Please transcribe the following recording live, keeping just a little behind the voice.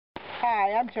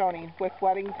Hi, I'm Joni with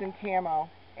Weddings in Camo,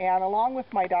 and along with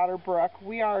my daughter Brooke,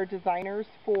 we are designers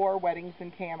for Weddings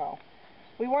in Camo.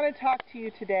 We want to talk to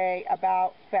you today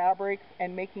about fabrics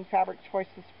and making fabric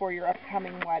choices for your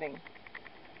upcoming wedding.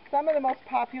 Some of the most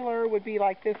popular would be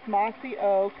like this mossy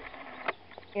oak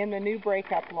in the new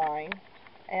breakup line,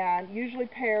 and usually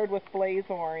paired with blaze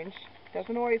orange.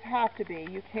 Doesn't always have to be.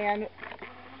 You can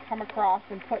come across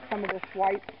and put some of this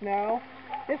white snow.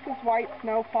 This is white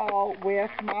snowfall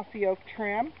with mossy oak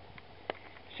trim,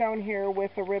 shown here with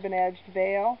a ribbon-edged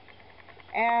veil.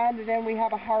 And then we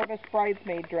have a harvest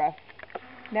bridesmaid dress.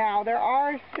 Now, there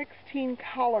are 16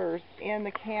 colors in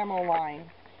the camo line.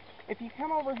 If you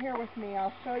come over here with me,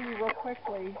 I'll show you real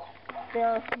quickly. There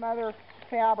are some other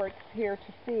fabrics here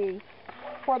to see.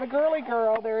 For the girly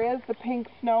girl, there is the pink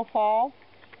snowfall.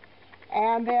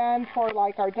 And then for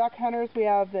like our duck hunters, we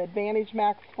have the Advantage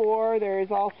Max 4. There is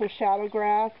also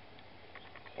Shadowgrass.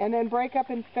 And then Breakup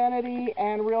Infinity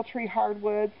and Realtree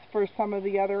Hardwoods for some of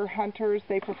the other hunters.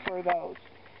 They prefer those.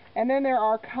 And then there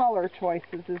are color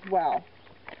choices as well.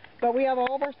 But we have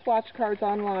all of our swatch cards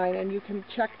online, and you can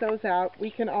check those out.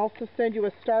 We can also send you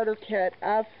a starter kit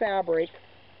of fabric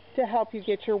to help you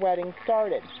get your wedding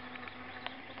started.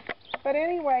 But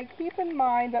anyway, keep in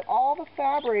mind that all the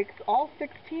fabrics, all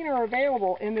 16 are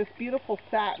available in this beautiful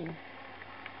satin.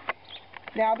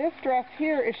 Now this dress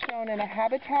here is shown in a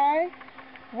habit tie,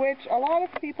 which a lot of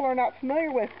people are not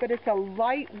familiar with, but it's a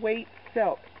lightweight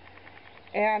silk.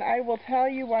 And I will tell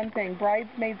you one thing,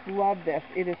 bridesmaids love this.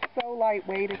 It is so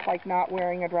lightweight, it's like not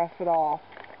wearing a dress at all.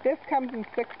 This comes in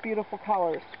 6 beautiful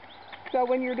colors. So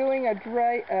when you're doing a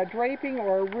draping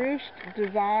or a ruched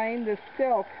design, the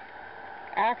silk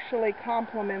actually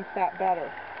complements that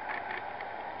better.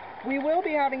 We will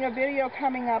be having a video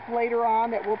coming up later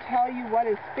on that will tell you what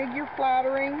is figure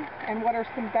flattering and what are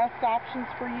some best options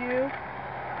for you.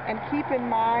 And keep in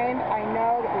mind, I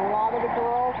know that a lot of the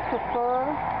girls prefer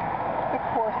the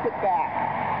corset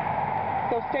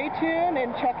back. So stay tuned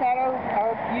and check out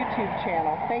our YouTube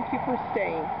channel. Thank you for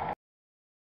staying.